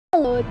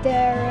Hello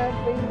there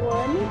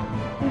everyone,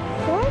 we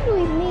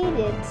finally made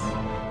it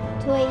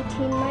to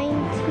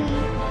 1890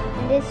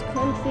 in this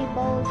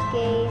Contryballs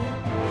game,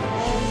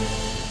 and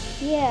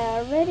yeah,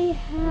 I already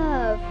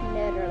have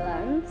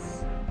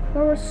Netherlands,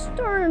 but we're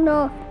starting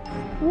off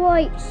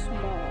quite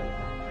small.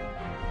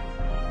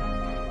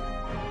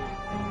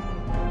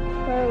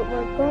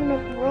 We're gonna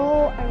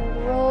grow and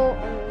grow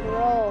and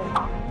grow.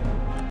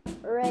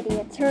 Already,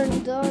 it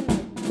turned on.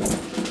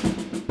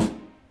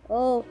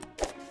 Oh.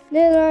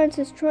 Netherlands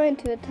is trying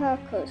to attack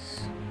us.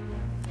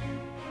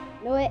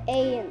 No, it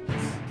ain't.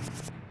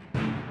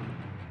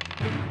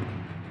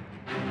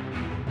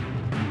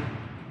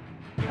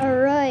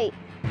 Alright.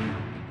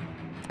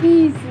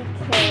 Easy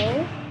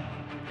kill.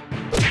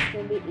 It's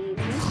gonna be easy.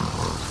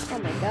 Oh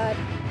my god.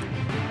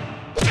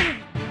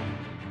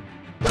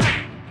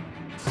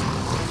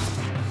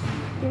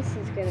 This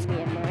is gonna be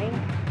annoying.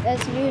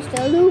 Let's use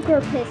the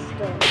Luger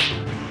pistol.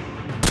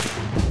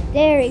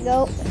 There we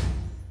go.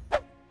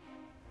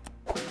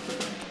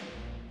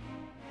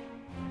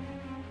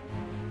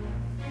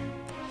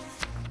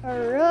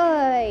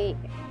 Alright.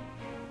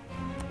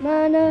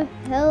 Mana,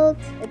 health,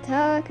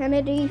 attack, and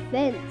a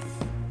defense.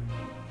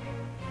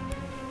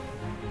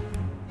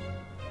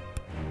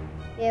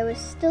 Yeah, we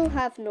still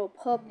have no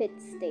puppet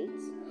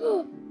states.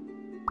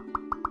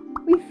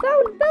 We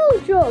found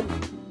Belgium!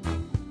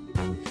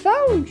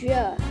 Found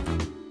ya!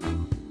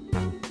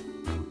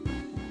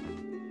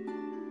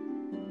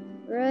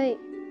 Right.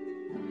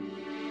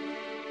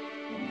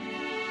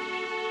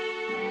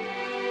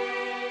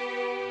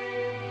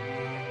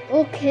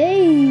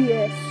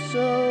 Okay,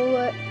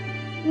 so,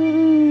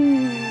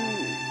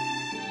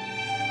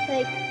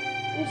 like,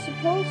 we're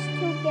supposed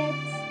to get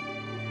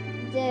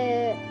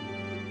the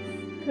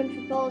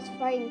Contryballs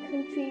fighting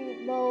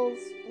Contryballs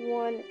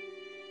 1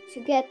 to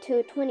get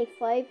to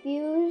 25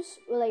 views,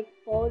 like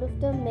both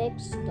of them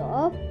mixed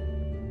up,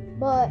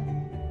 but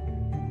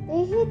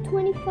they hit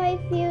 25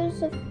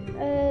 views a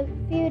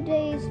few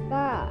days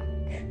back.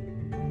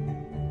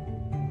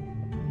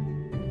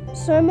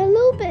 So I'm a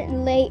little bit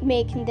late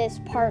making this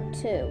part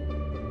 2.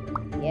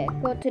 Yeah,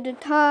 go to the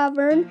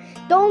tavern.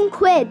 Don't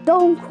quit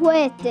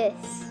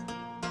this.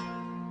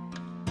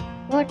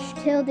 Watch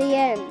till the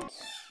end.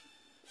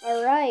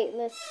 Alright,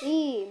 let's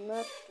see.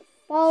 Map the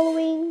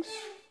followings.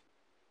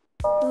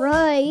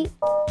 Right,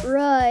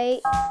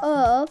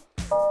 up,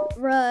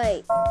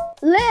 right,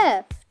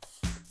 left.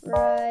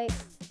 Right,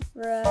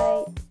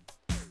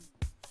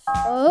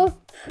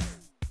 up,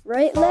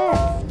 right,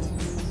 left.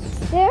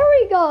 There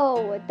we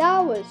go.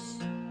 That was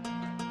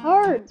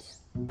hard.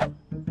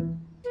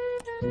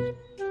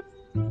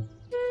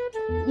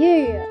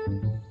 Yeah.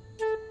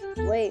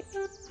 Wait.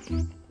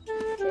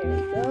 There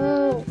we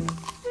go.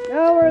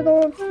 Now we're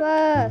going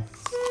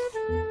fast.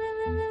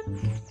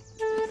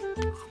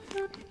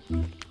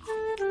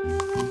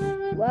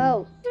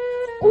 Wow.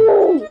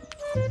 Ooh.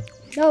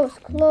 That was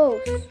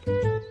close.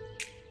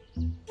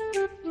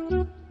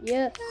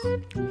 Yes.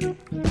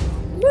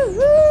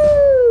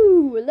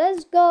 Woohoo!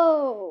 Let's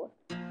go.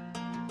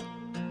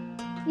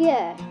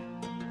 Yeah,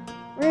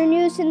 we're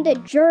using the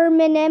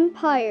German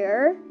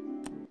Empire.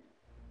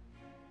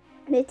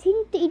 And I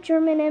think the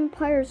German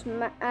Empire's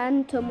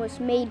anthem was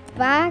made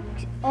back,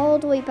 all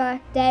the way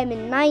back then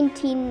in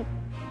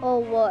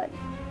 1901.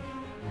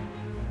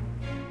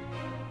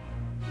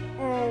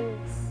 And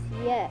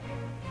yeah.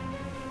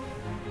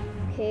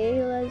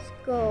 Okay, let's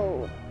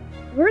go.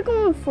 We're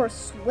going for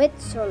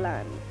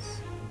Switzerland.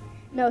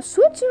 Now,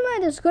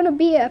 Switzerland is gonna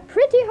be a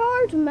pretty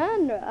hard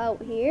man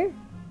out here.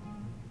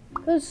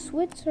 Because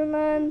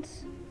Switzerland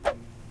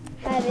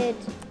had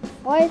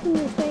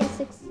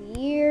 526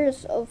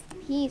 years of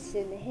peace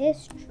in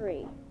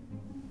history.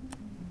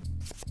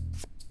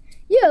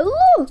 Yeah,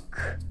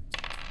 look!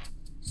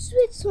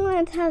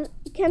 Switzerland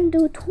can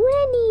do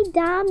 20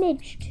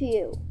 damage to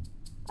you.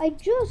 I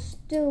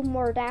just do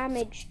more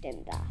damage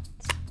than that.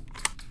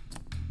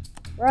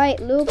 Right,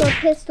 Luger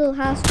pistol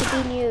has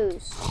to be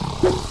used.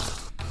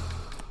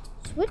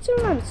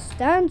 Switzerland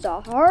stands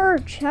a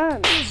hard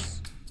chance.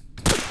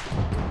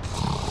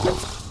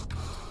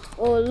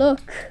 Oh,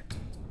 look.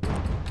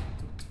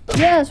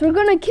 Yes, we're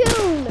gonna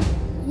kill.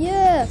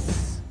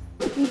 Yes,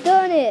 we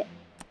done it.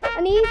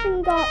 And he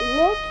even got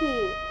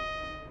lucky.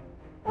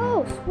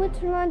 Oh,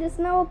 Switzerland is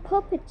now a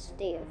puppet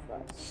state of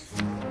us.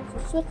 So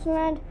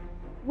Switzerland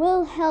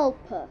will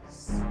help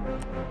us.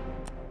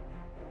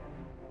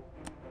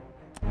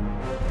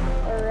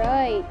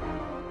 Alright.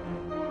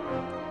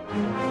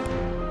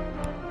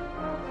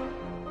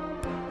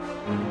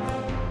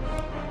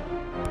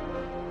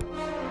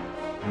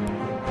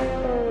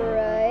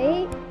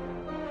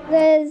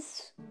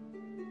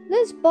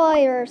 Let's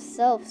buy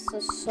ourselves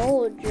a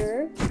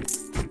soldier,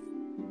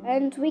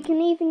 and we can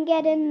even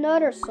get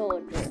another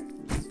soldier.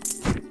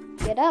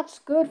 Yeah, that's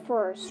good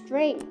for our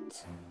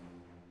strength.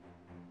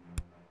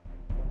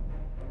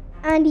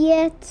 And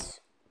yet,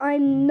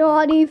 I'm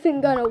not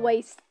even gonna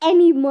waste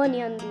any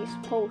money on these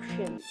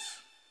potions.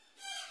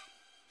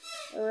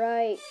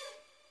 Alright.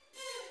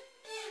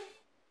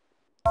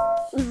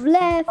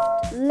 left,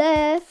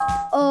 left,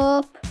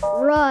 up,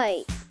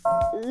 right.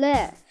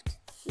 Left,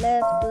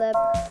 left,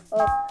 left,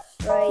 up,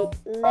 right,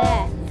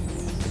 left.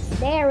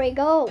 There we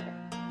go.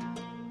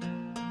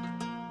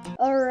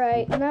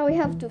 Alright, now we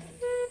have to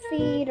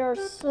feed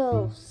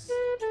ourselves.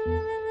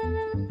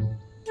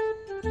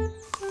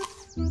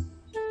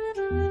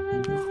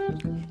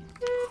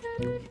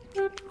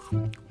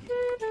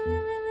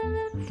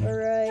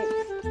 Alright.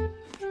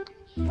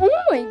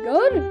 Oh my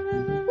god!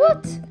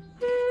 What?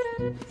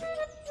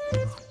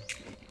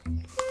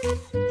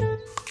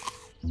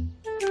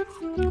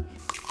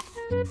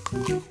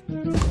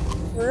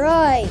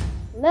 Right,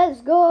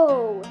 let's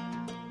go.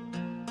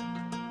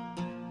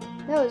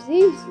 That was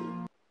easy.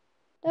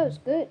 That was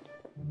good.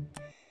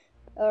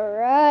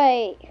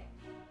 Alright.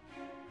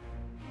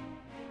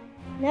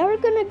 Now we're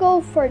gonna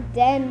go for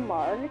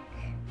Denmark.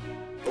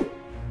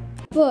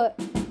 But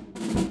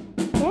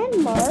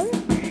Denmark,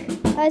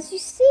 as you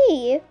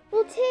see,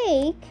 will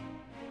take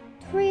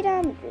 3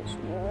 damages.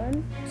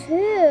 1,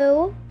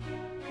 2,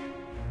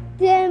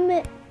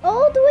 them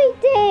all the way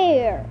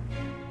there.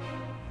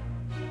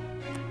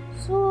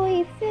 So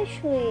we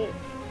officially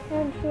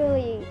can't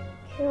really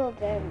kill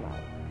Denmark.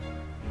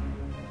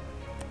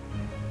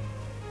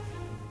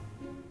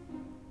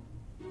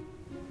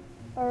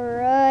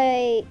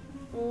 Alright,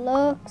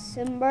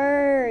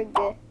 Luxembourg.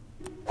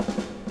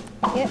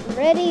 Get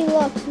ready,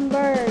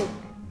 Luxembourg.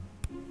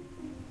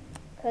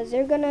 Because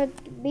they're gonna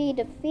be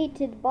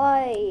defeated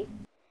by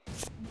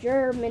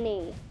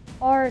Germany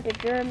or the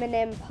German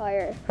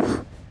Empire.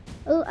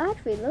 Well,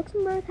 actually,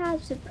 Luxembourg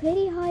has a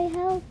pretty high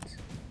health.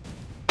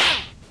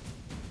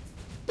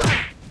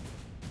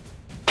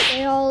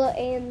 They all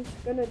ain't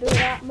gonna do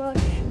that much,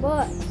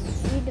 but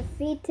we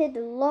defeated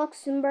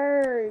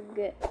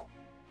Luxembourg.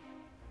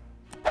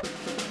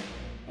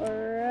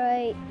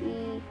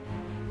 Alrighty.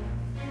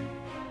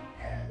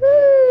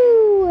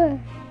 Whew.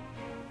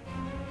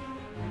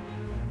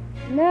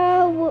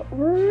 Now we're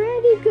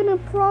already gonna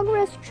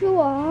progress through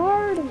a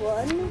hard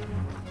one.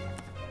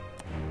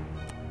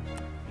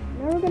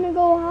 Now we're gonna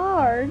go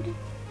hard.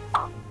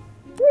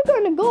 We're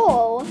gonna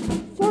go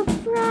for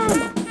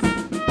France.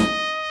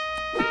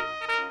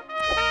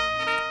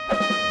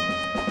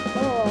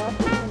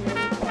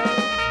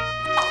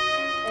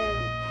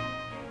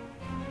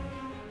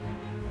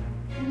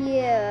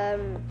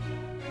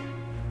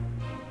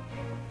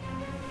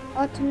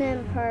 Ottoman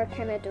Empire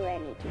cannot do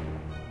anything.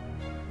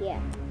 Yeah.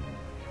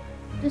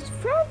 Does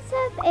France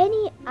have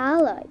any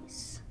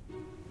allies?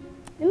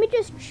 Let me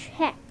just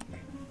check.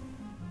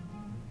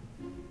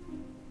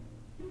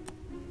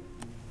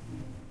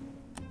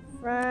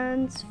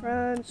 France,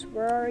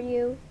 where are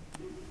you?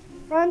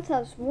 France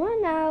has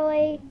one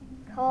ally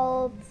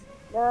called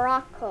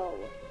Morocco.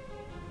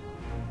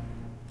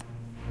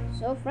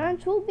 So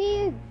France will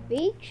be a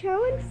big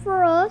challenge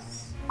for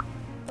us,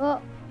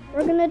 but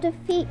we're gonna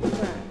defeat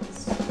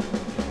France.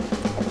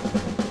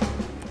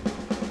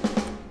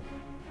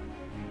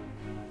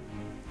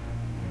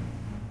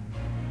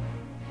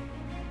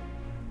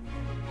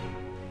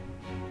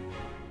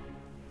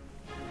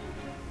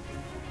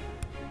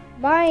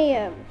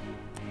 Bam!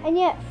 And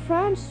yet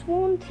France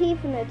won't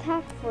even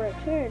attack for a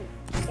turn.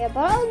 Yeah,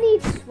 but I'll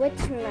need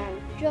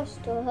Switzerland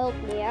just to help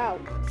me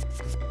out.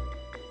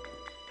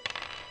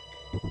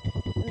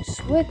 And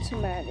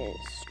Switzerland is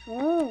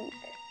strong.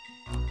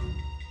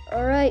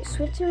 Alright,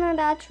 Switzerland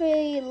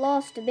actually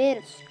lost a bit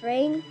of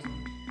strength.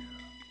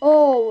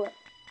 Oh,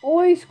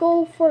 always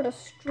go for the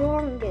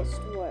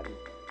strongest one.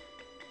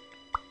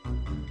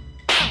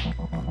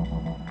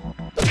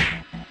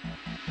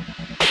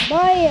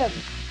 Bam!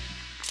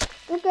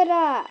 Look at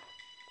that.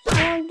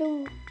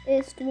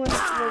 Strongest one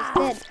was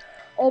dead.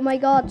 Oh my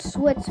god,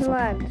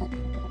 Switzerland.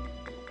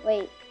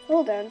 Wait,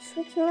 hold on.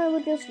 Switzerland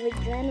would just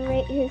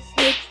regenerate his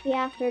HP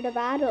after the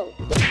battle.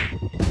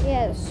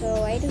 Yeah,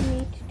 so I don't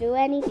need to do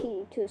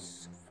anything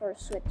for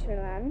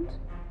Switzerland.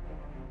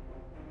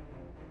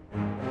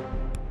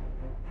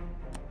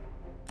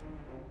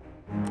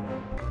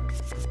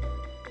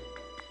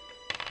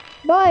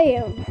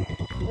 Bam!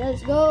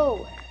 Let's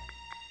go.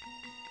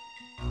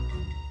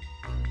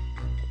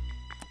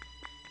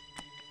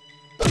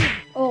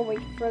 Oh, we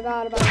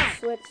forgot about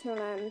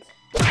Switzerland.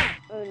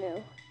 Oh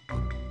no.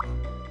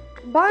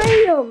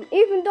 Bam!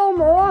 Even though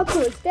Morocco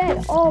is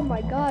dead. Oh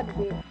my god,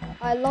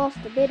 I lost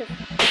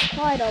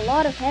quite a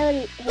lot of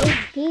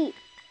HP.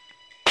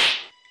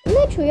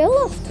 Literally, I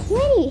lost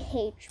 20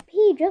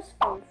 HP just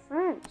from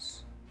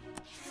France.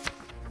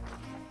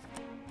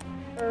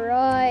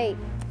 Alright,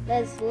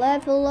 let's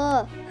level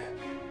up.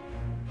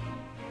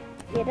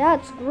 Yeah,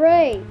 that's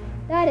great.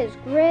 That is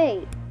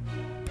great.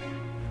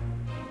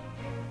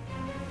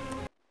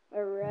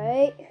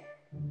 Alright.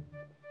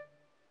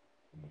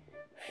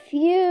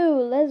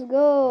 Phew, let's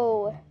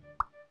go.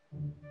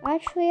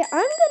 Actually,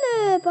 I'm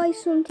gonna buy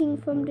something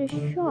from the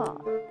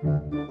shop.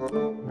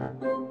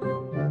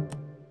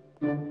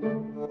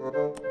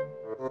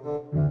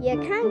 You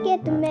can't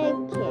get the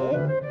med kit,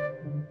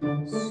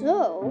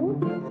 so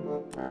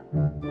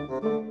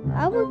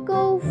I would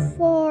go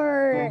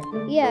for,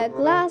 yeah, a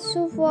glass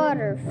of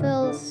water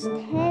fills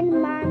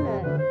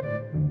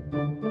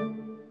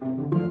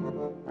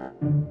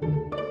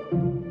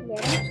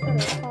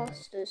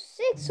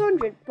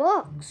 600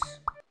 bucks.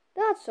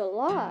 That's a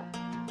lot.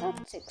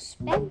 That's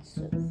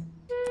expensive.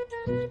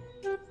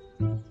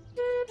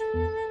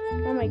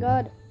 Oh my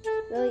god.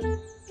 Really?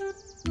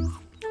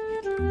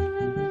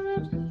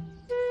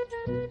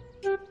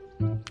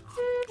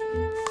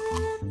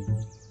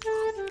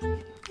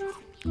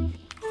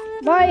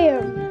 Buy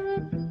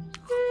him.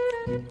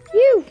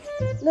 Phew.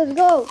 Let's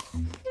go.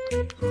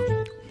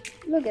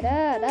 Look at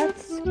that.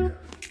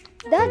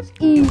 That's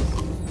easy.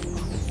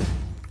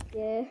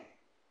 Yeah.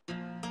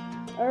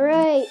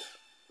 Alright.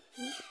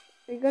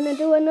 We're gonna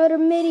do another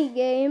mini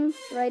game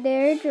right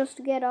there just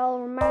to get all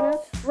our mana.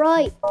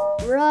 Right,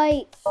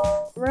 right,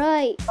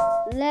 right,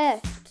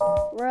 left,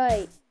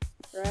 right,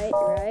 right,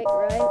 right,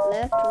 right,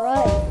 left,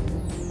 right.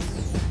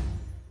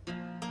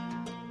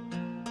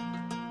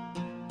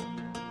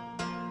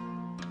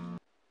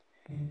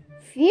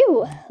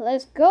 Phew,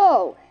 let's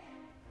go.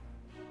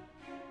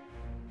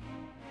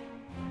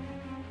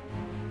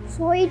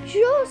 So I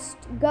just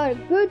got a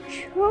good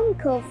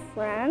chunk of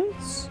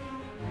France,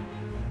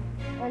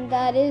 and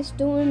that is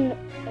doing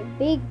a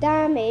big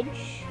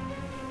damage.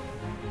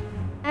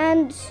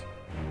 And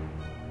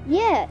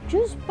yeah,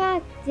 just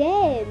back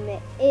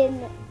then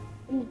in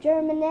the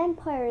German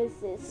Empire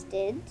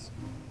existed,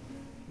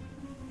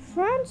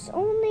 France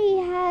only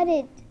had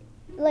it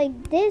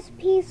like this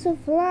piece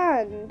of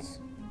land,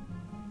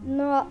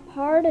 not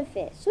part of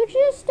it. So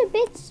just a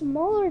bit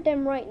smaller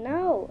than right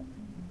now.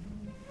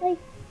 Like,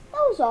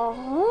 that was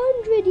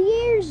 100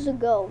 years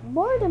ago,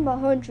 more than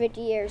 100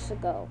 years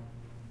ago.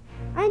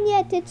 And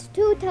yet it's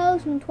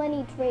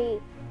 2023.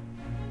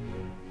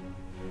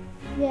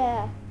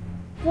 Yeah.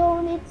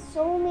 So it's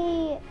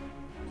only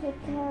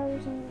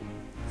 2000.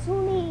 It's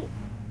only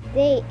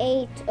day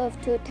 8 of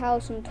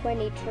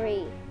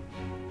 2023.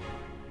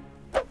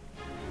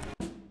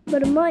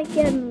 But I might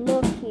get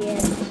lucky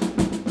and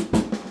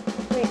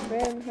Great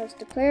Britain has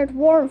declared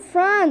war on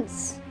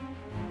France.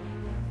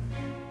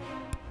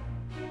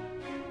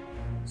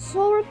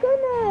 So we're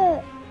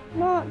gonna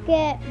not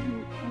get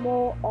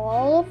more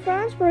all of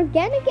France. We're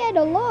gonna get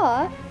a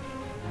lot.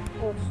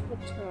 Oh,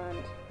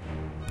 Switzerland.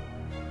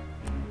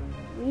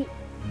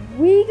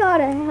 We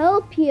gotta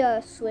help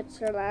you,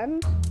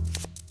 Switzerland.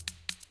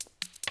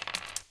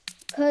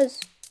 Cause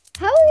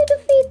how will you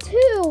defeat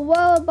two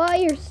while by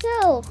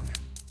yourself?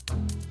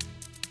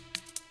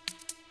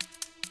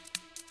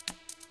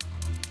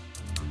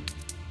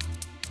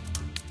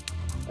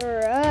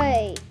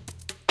 Alright.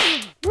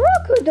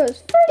 Morocco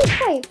does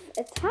 35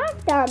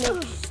 attack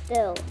damage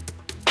still.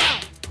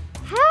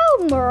 How,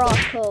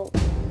 Morocco?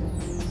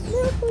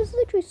 Morocco is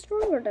literally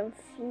stronger than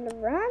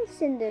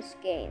France in this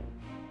game.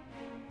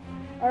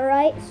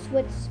 Alright,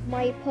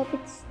 my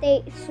puppet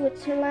state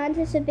Switzerland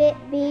is a bit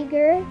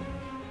bigger.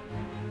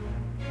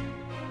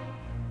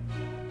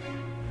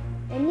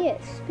 And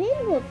yet,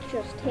 Spain will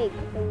just take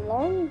a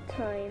long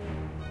time.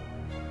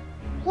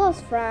 Plus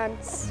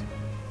France.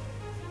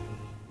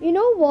 You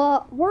know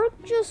what? We're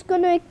just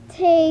gonna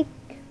take,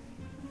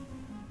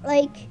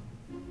 like,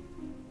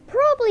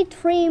 probably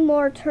 3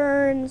 more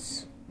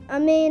turns. I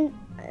mean,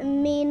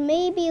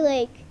 maybe,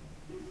 like,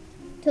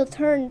 till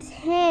turn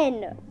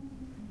 10.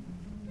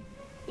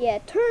 Yeah,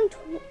 turn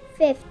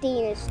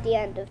 15 is the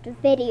end of the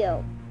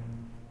video.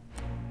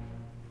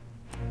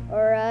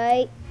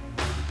 Alright.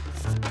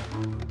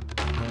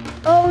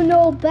 Oh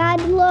no, bad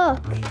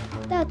luck.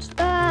 That's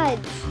bad.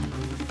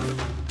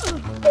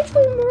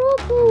 Literally,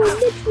 Morocco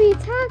literally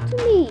attacked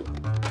me.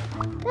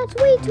 That's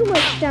way too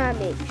much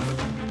damage.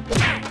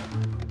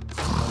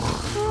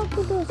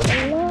 Morocco does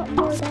a lot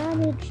more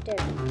damage than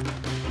me.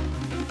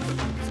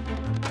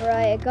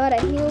 Right, I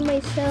gotta heal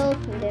myself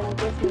and then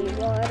give me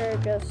water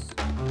just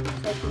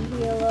so I can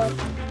heal up.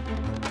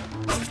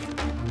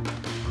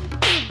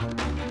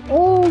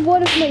 Oh,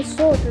 one of my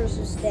soldiers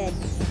is dead.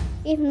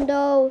 Even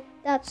though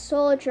that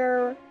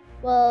soldier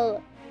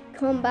will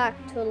come back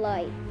to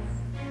life.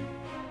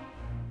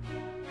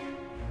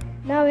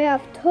 Now we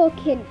have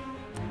Token.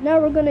 Now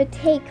we're gonna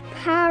take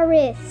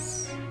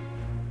Paris.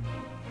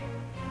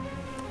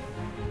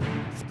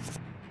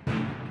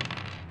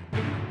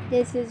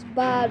 This is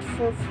bad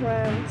for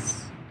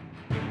France.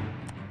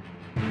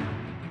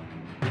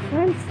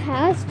 France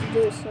has to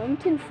do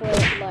something for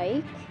it,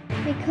 like,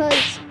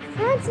 because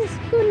France is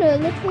gonna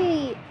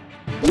literally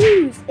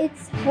lose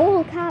its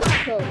whole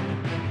capital.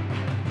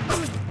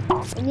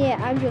 And yeah,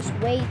 I'm just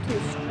way too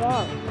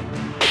strong.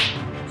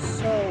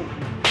 So,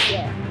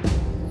 yeah.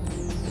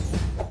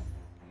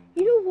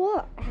 You know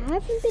what? I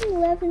haven't been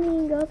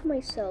leveling up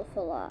myself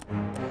a lot.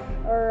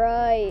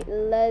 Alright,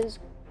 let's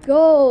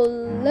go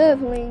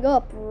leveling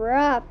up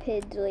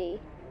rapidly.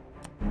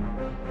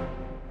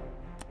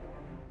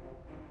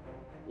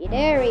 Yeah,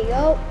 there we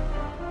go.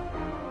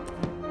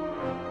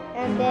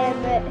 And then,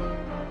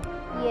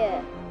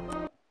 yeah.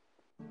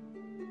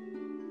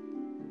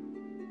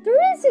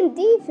 There isn't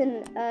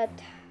even a...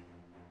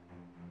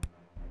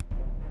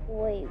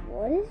 Wait,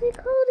 what is it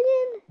called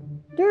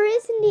again? There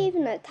isn't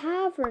even a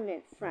tavern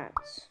in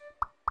France.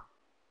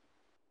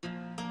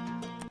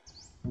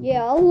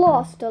 Yeah, I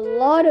lost a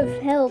lot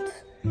of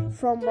health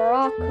from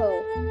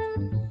Morocco.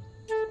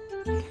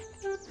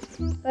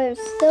 but I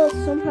still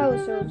somehow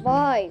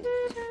survived.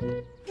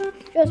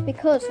 Just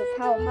because of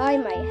how high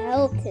my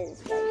health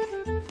is.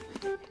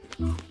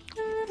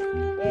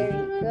 There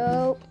you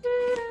go.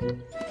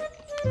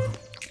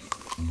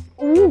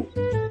 Ooh,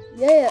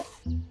 yeah.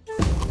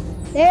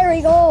 There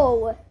we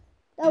go.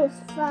 That was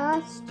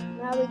fast.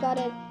 Now we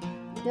gotta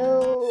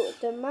do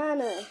the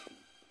mana,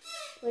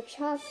 which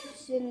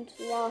hasn't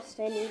lost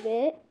any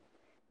bit.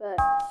 But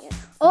yeah.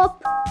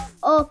 Up,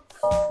 up,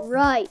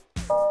 right,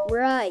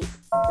 right,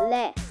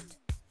 left.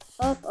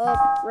 Up,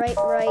 right,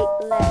 right,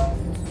 left.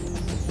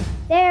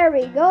 There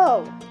we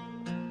go.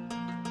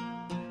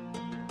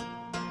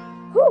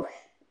 Whew.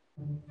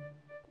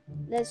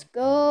 Let's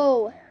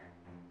go.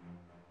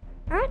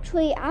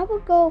 Actually, I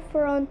would go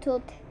for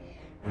until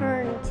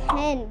turn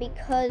 10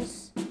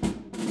 because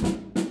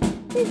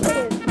this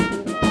video is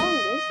pretty long,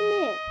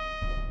 isn't it?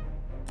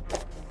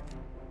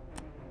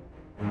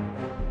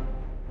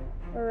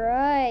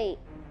 Right.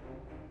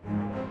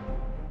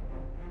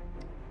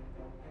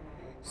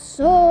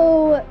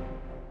 So,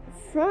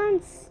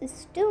 France is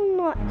still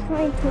not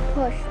trying to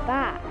push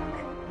back,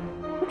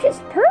 which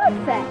is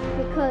perfect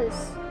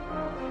because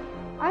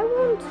I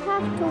won't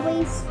have to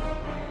waste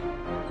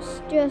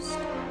just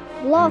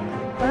block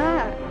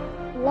back,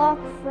 block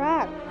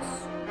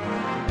France.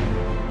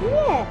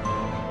 Yeah,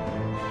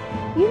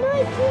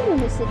 United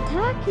Kingdom is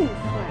attacking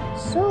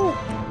France, so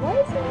why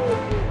isn't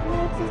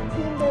United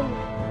Kingdom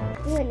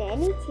doing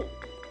anything?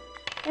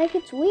 Like,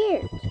 it's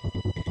weird.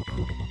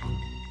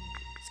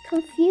 It's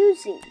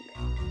confusing.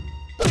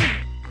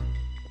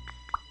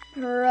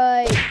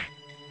 Right.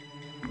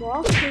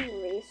 Rocking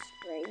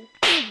restraint.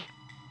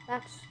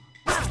 That's...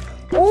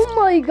 Oh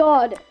my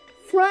god!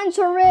 France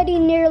already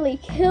nearly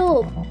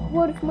killed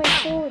one of my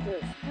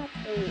soldiers.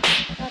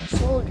 That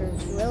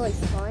soldier's really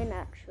fine,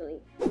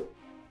 actually.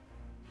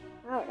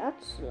 Wow,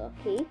 that's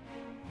lucky.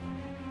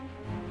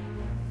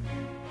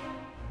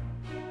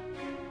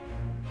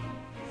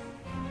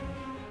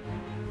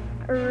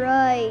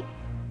 Right.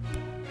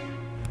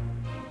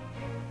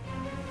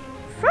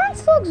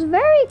 France looks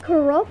very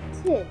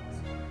corrupted.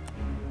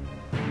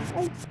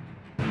 Like,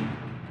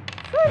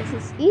 France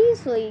is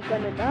easily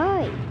gonna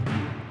die.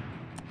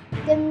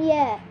 Then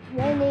yeah,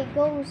 when it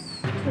goes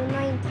to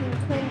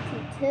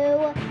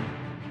 1922,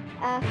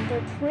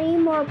 after 3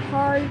 more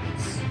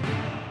parts,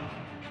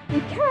 we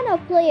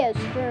cannot play as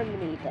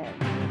Germany then.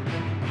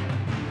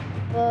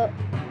 But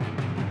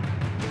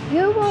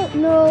you won't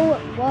know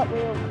what we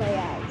will play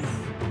as.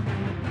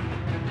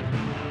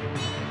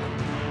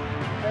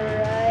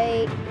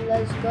 Alright,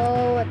 let's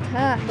go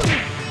attack.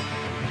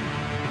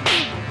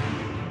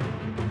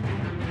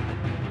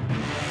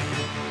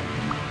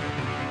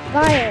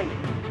 Bayern.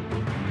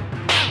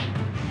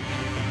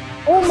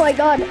 Oh my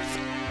god.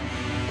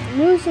 I'm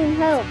losing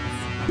health.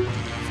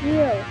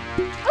 Heal. I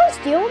was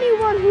the only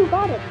one who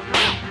got it.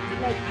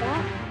 Like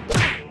that.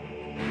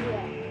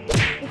 Yeah.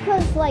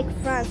 Because like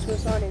France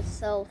was on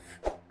itself.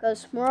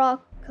 Because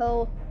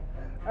Morocco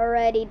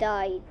already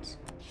died.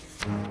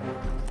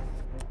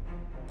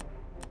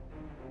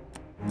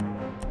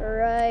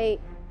 Right.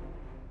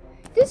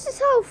 This is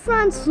how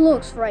France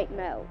looks right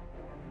now.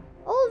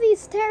 All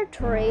these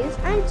territories,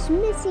 and it's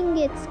missing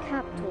its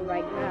capital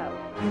right now.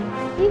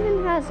 It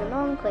even has an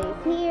enclave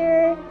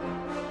here,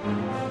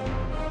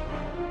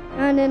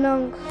 and an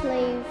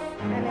enclave,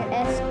 and an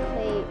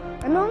esclave,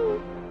 an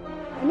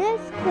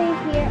esclave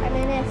here, and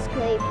an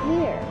esclave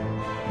here.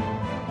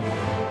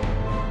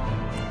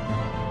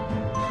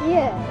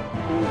 Yeah, I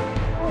don't know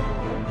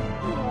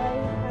why I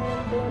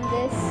am doing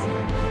this.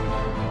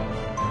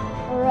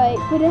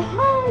 Alright, but it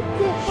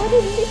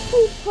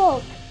literally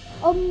took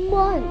a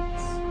month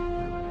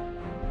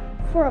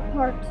for a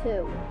part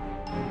 2.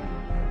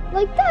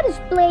 Like, that is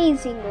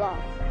blazing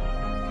luck.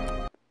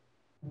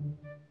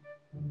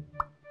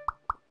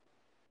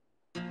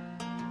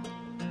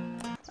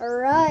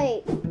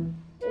 Alright,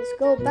 let's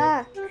go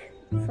back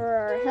for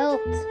our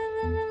health.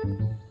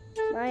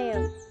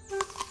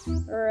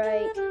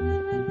 Alright.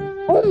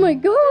 Oh my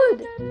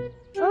god!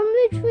 I'm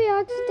literally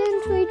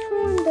accidentally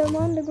throwing them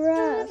on the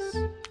grass.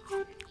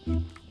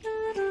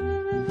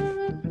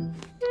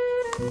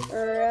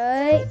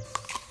 Alright.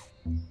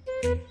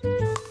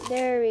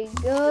 There we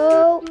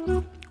go.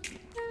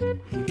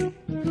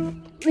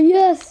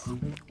 Yes.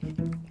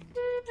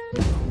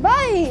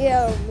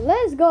 Bam!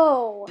 Let's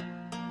go.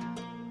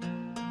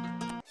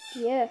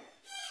 Yeah.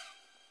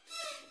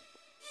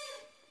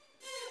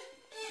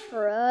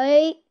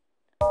 Right.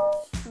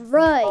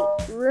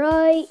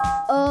 Right,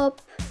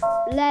 up,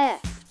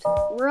 left,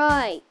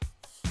 right.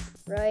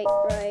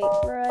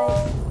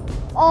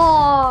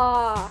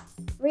 Ah,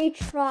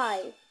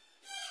 retry.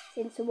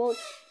 Since it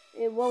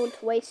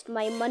won't waste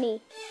my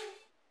money.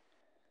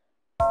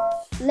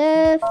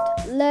 Left,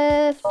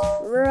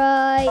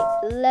 right.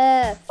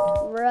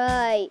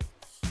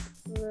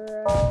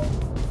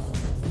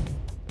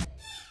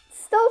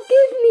 Stop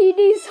giving me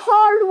these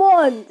hard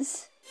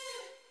ones.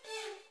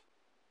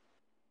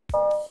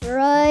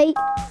 Right,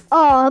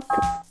 up,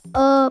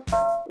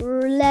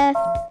 left,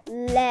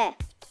 right.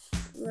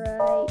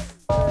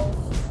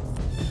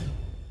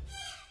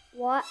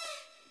 What?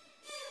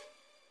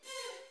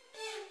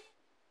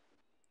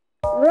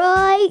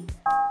 Right,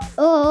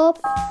 up,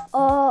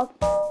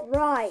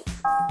 right,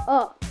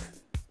 up,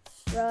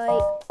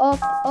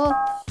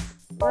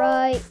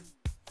 right,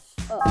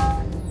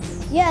 up.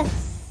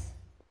 Yes!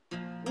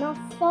 Not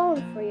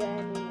falling for you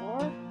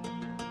anymore.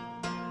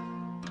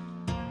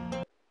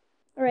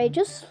 Alright,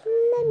 just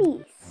let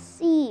me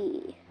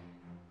see.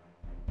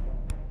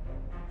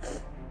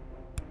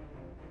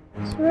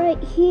 It's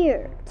right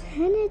here.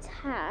 10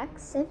 attack,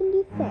 7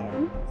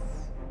 defense.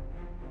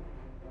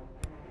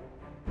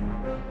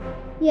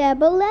 Yeah,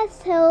 but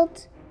less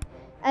health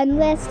and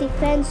less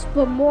defense,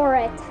 but more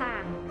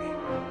attack.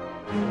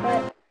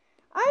 But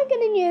I'm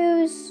gonna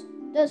use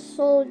the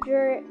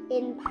soldier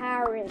in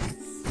Paris.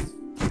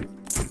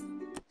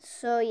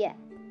 So yeah.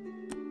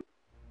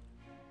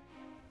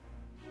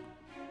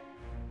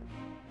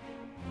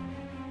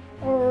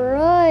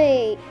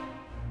 Alright.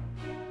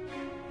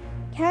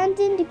 Can't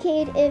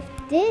indicate if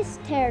this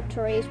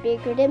territory is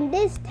bigger than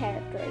this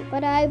territory,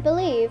 but I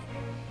believe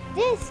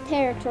this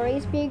territory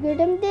is bigger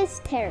than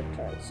this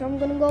territory. So I'm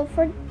gonna go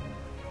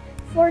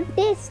for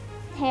this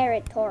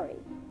territory.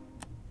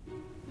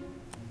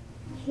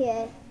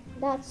 Yeah,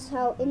 that's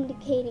how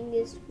indicating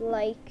is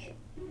like.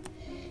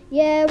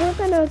 Yeah, we're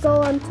gonna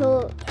go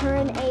until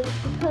turn 8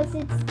 because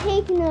it's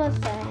taken us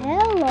a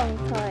hell long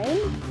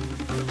time.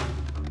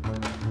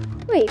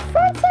 Wait,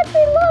 France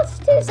actually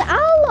lost his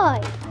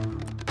ally.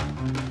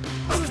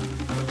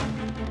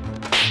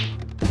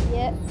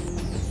 Yep,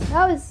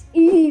 that was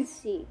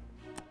easy.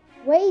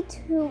 Way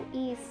too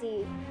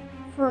easy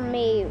for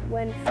me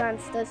when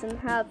France doesn't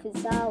have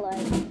his ally.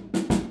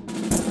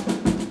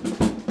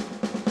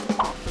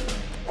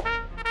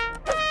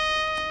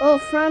 Oh,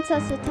 France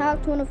has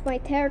attacked one of my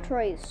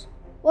territories.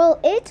 Well,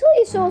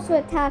 Italy is also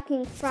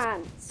attacking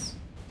France.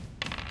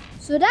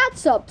 So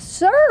that's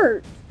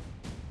absurd.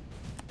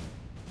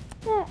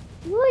 That,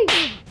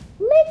 like,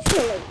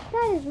 literally,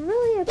 that is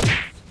really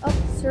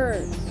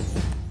absurd.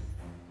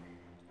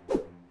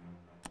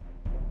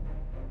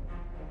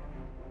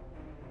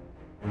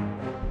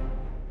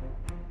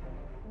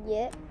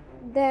 Yeah,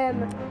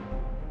 them.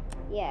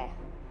 Yeah.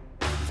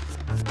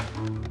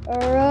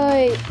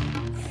 Alright.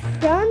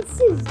 France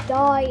is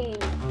dying,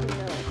 you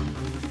know.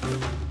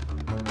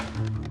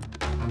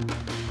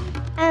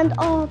 And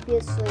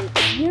obviously,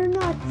 you're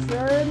not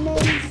German,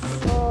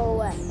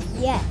 so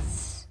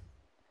yes.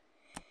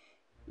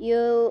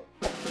 You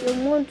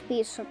won't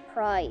be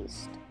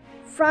surprised.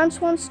 France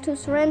wants to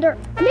surrender.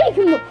 Make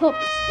him a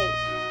puppet state.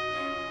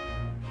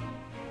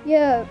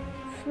 Yeah,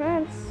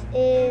 France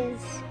is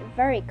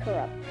very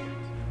corrupt.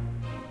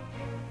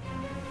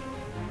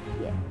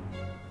 Yeah.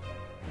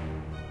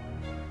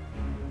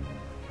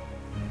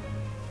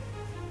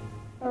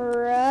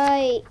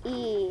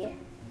 Alrighty.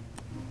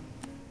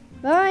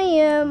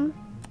 Bam.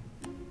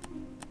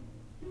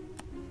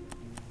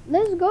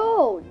 Let's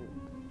go.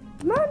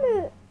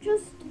 Mana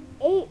just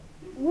 8.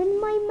 When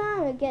my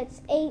mana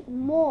gets 8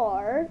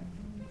 more,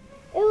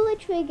 it will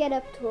literally get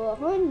up to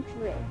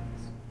 100.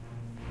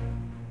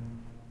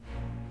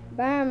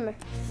 Bam.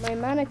 My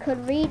mana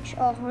could reach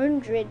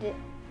 100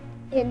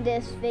 in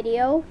this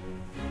video.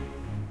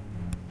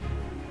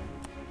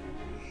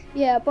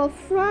 Yeah, but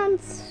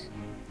France,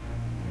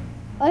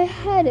 I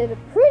had a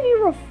pretty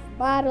rough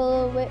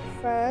battle with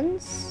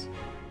France.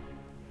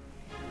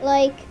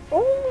 Like,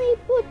 only,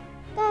 but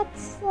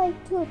that's like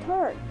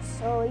 2/3,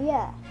 so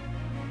yeah.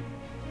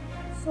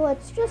 So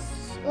it's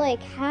just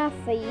like half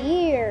a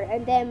year,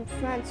 and then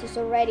France is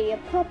already a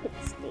puppet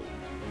state.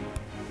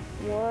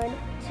 1,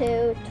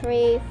 2,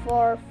 3,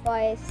 4,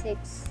 5,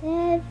 6,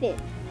 7.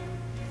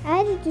 I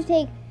had to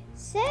take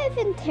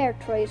 7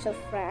 territories of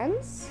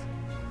France.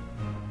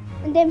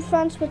 And then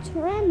France would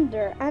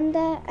surrender, and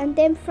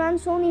then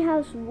France only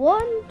has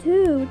 1,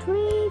 2,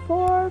 3,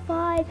 4,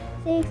 5,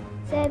 6,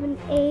 7,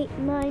 8,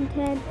 9,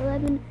 10,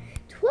 11,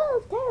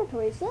 12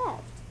 territories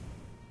left.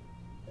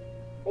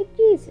 Like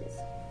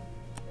Jesus.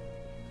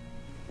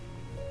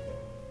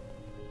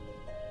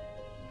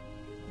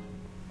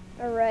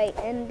 Alright,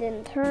 and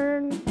then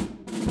turn.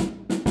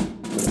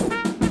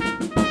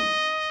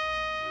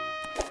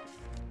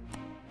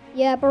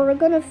 Yeah, but we're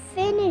gonna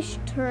finish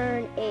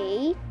turn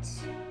 8.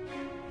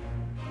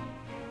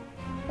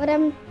 But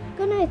I'm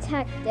gonna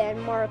attack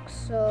Denmark,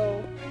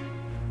 so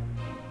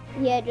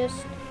yeah,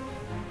 just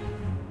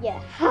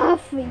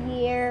half a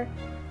year,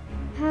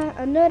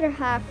 another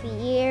half a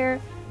year,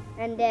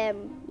 and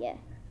then yeah,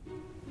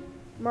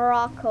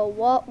 Morocco.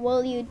 What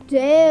will you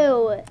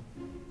do?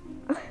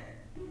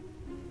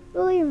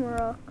 Really,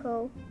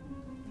 Morocco?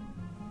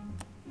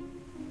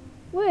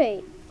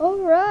 Wait. All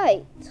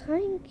right.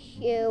 Thank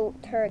you,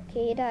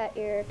 Turkey, that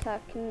you're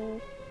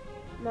attacking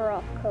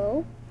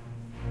Morocco.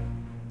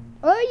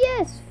 Oh,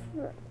 yes.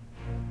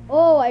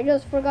 Oh, I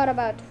just forgot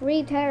about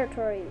 3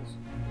 territories.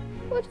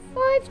 What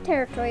 5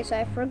 territories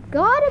I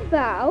forgot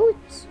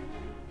about?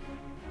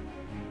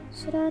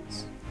 So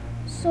that's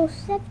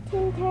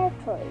 17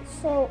 territories.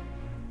 So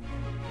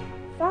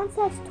France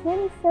has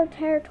 24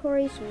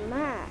 territories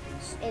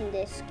max in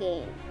this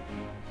game.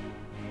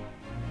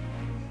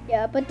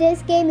 Yeah, but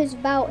this game is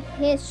about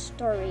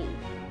history.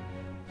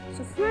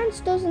 So France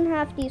doesn't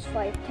have these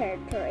 5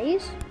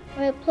 territories,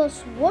 but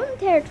plus 1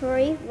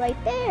 territory right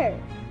there.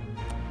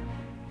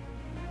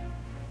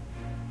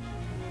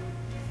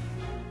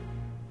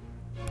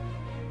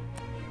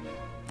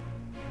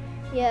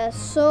 Yeah,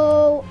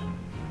 so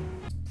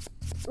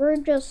we're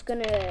just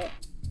gonna,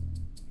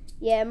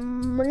 yeah,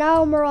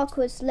 now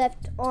Morocco is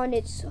left on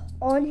his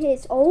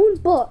own,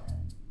 but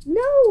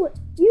no,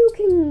 you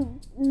can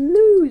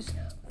lose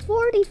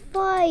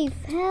 45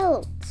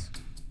 health.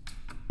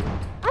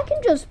 I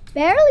can just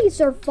barely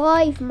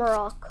survive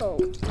Morocco.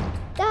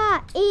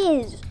 That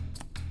is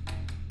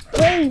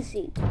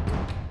crazy.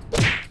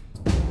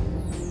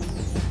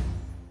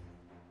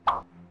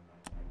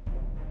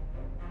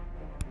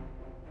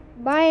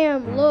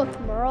 Bam, look,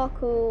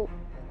 Morocco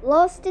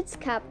lost its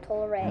capital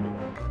already.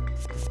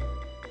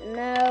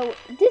 Now,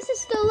 this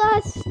is the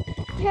last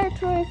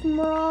territory of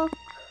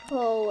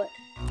Morocco.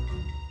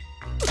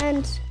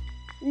 And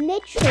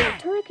literally,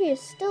 Turkey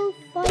is still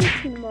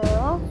fighting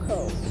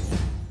Morocco.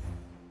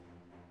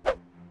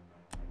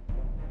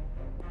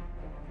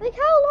 Like,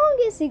 how long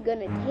is it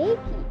gonna take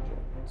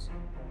Egypt?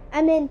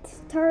 I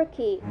meant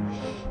Turkey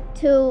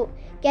to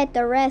get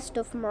the rest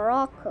of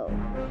Morocco.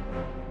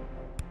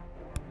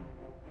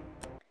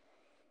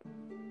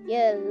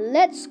 Yeah,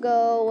 let's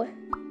go.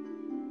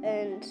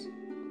 And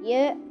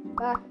yeah,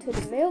 back to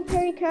the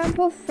military camp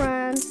of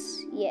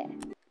France. Yeah,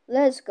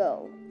 let's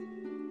go.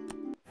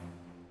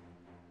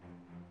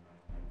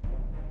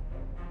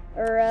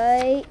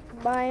 Alright,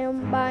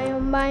 bam,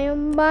 bam,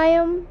 bam,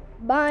 bam,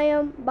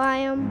 bam,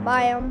 bam,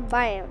 bam,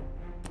 bam.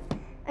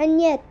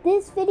 And yet,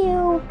 this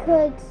video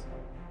could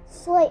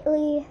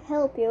slightly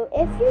help you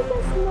if you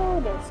just know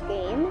this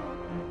game.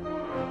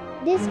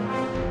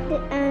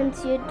 And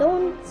you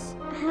don't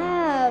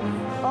have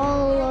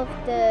all of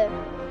the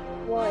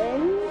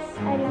ones,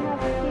 and you have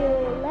few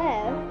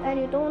left, and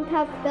you don't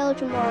have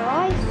Belgium or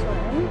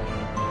Iceland.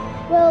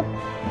 Well,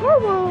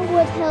 part 1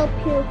 would help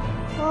you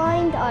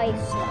find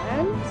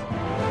Iceland.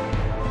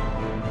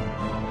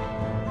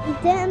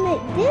 Then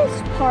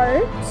this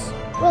part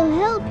will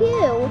help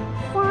you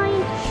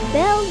find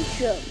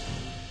Belgium.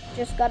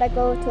 Just gotta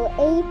go to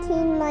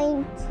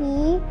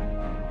 1890,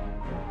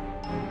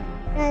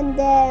 and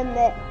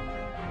then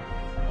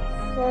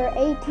for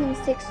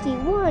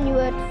 1861 you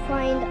would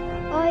find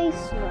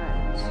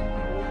Iceland.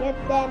 You get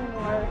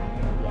Denmark.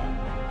 Yeah.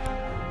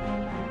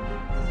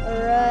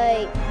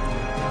 Alright.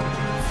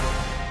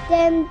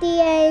 Then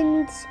the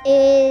end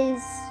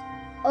is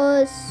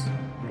us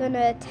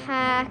gonna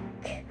attack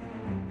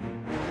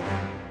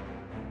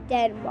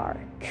Denmark.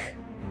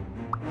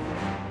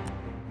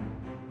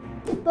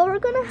 But we're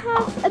gonna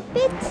have a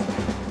bit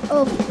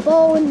of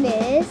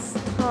bonus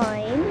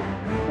time.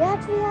 We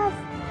actually have,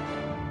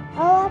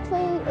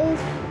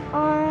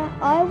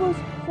 I was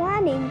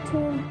planning to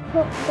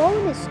put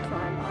bonus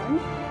time on,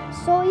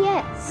 so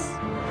yes.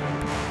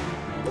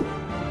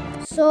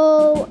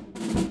 So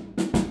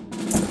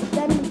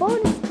then the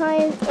bonus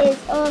time is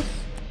us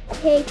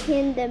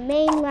taking the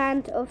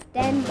mainland of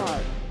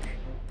Denmark.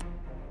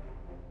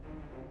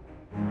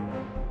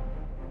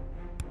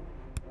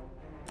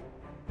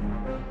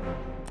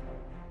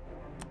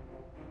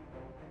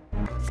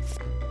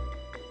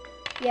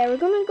 Yeah, we're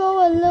gonna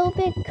go a little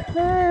bit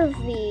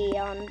curvy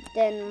on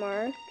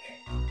Denmark.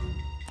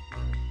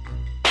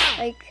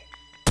 Like,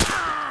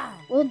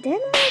 will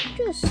Denmark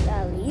just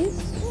at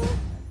least?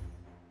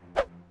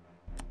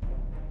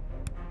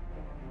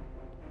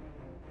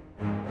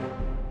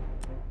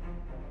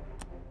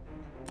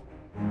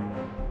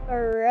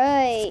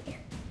 Alright.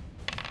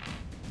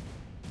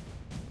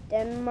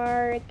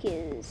 Denmark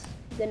is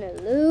gonna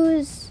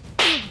lose.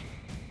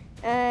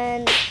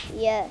 And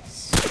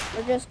yes,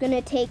 we're just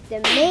gonna take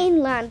the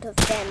mainland of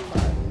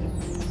Denmark.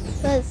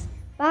 Because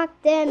back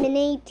then in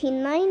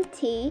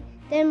 1890,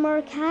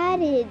 Denmark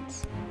had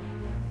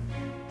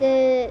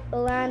the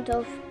land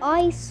of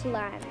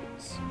Iceland.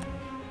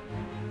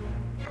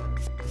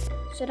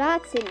 So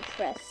that's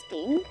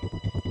interesting.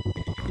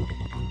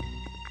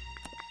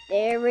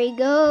 There we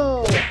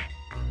go.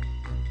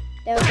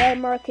 Now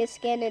Denmark is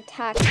getting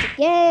attacked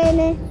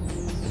again.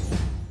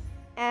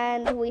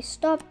 And we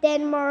stop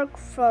Denmark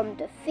from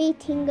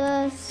defeating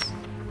us.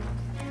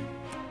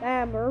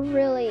 Damn, we're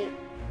really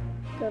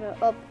gonna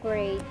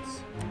upgrade.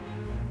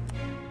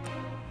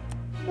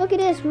 Look at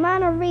this,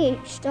 mana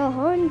reached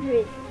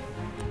 100.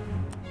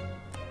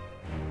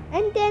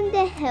 And then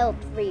the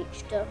health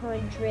reached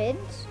 100.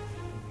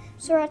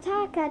 So our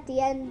attack at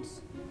the end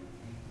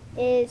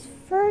is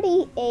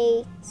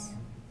 38.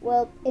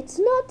 Well, it's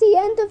not the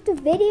end of the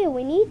video.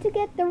 We need to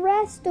get the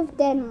rest of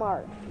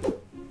Denmark.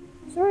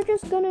 So we're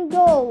just gonna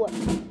go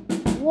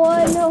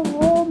one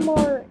whole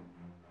more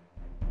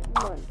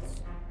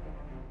month.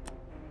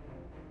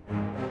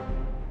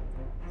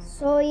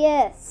 So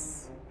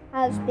yes,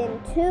 has been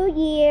 2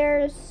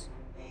 years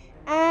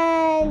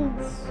and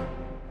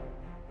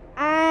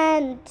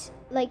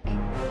like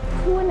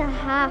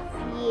 2.5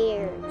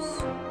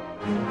 years.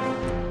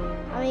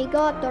 And we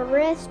got the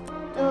rest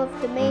of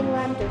the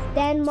mainland of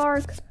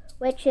Denmark.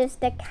 which is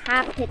the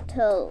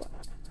capital.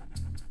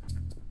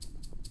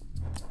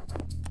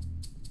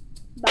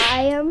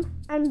 Buy 'em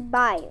and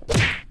buy 'em.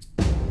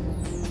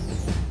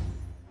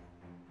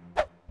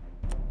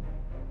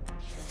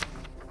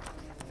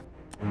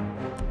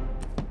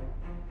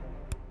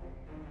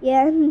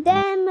 Yeah, and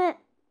then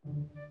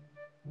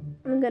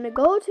I'm gonna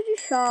go to the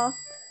shop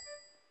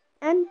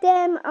and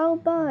then I'll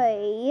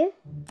buy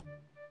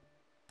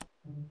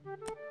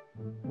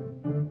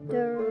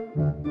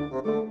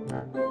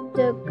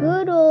the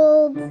good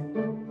old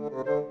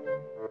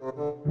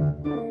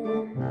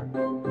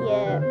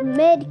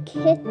med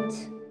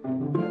kit.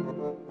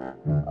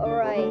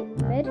 Alright,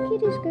 med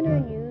kit is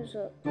gonna use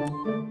up.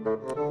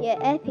 Yeah,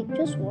 epic,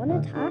 just one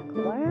attack.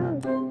 Wow.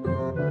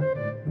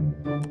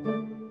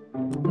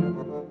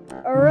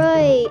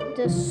 Alright,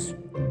 the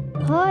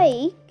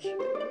spike.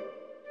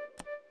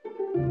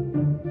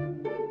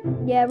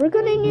 Yeah, we're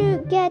gonna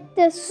get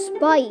the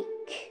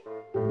spike.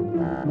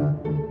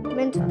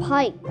 Meant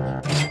pike.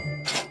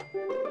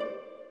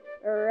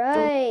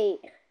 Alright.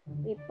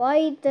 We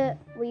buy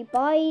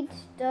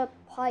the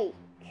pike.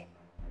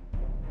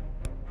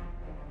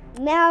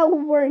 Now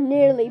we're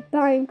nearly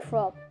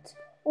bankrupt.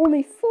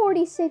 Only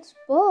 46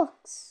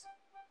 bucks.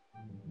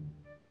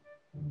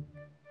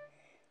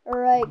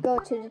 Alright, go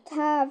to the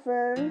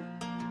tavern.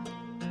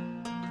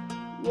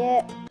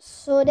 Yeah,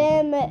 so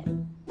then,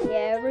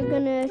 yeah, we're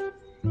gonna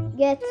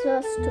get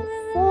us to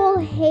full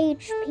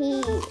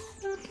HP.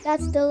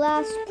 That's the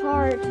last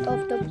part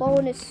of the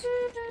bonus,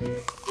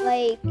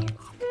 like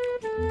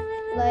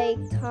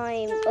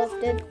time of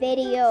the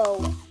video.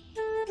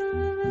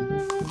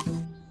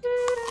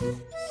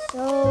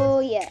 So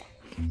yeah,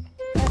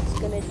 that's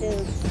gonna do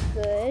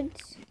good.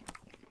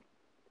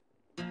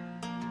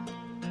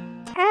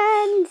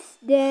 And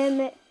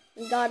then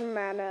we got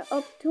mana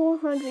up to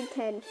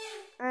 110,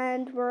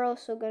 and we're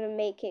also gonna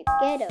make it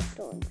get up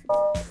to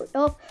 100.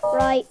 Up,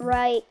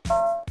 right,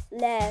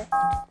 left,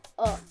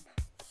 up.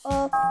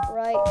 Up,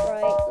 right,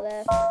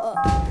 left, up.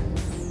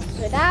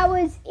 So that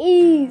was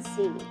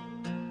easy.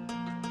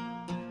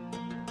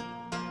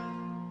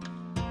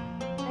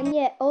 And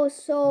yet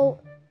also,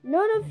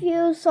 none of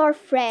you are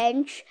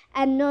French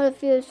and none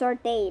of you are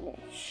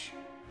Danish.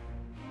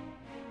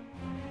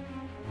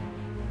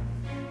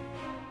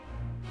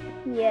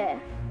 Yeah,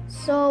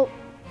 so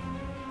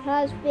it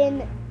has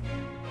been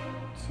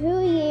 2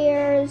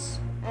 years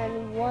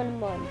and 1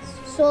 month.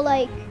 So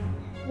like,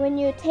 when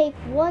you take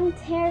 1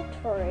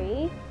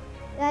 territory,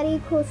 that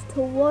equals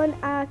to 1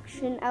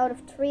 action out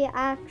of 3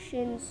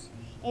 actions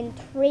in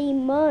 3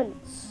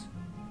 months.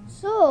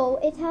 So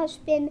it has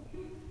been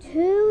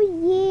 2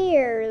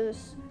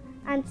 years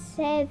and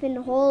 7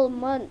 whole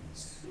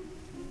months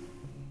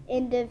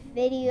in the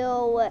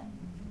video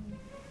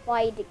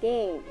by the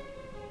game.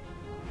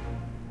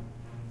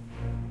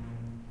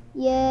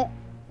 Yeah,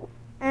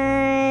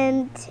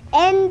 and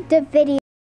end the video.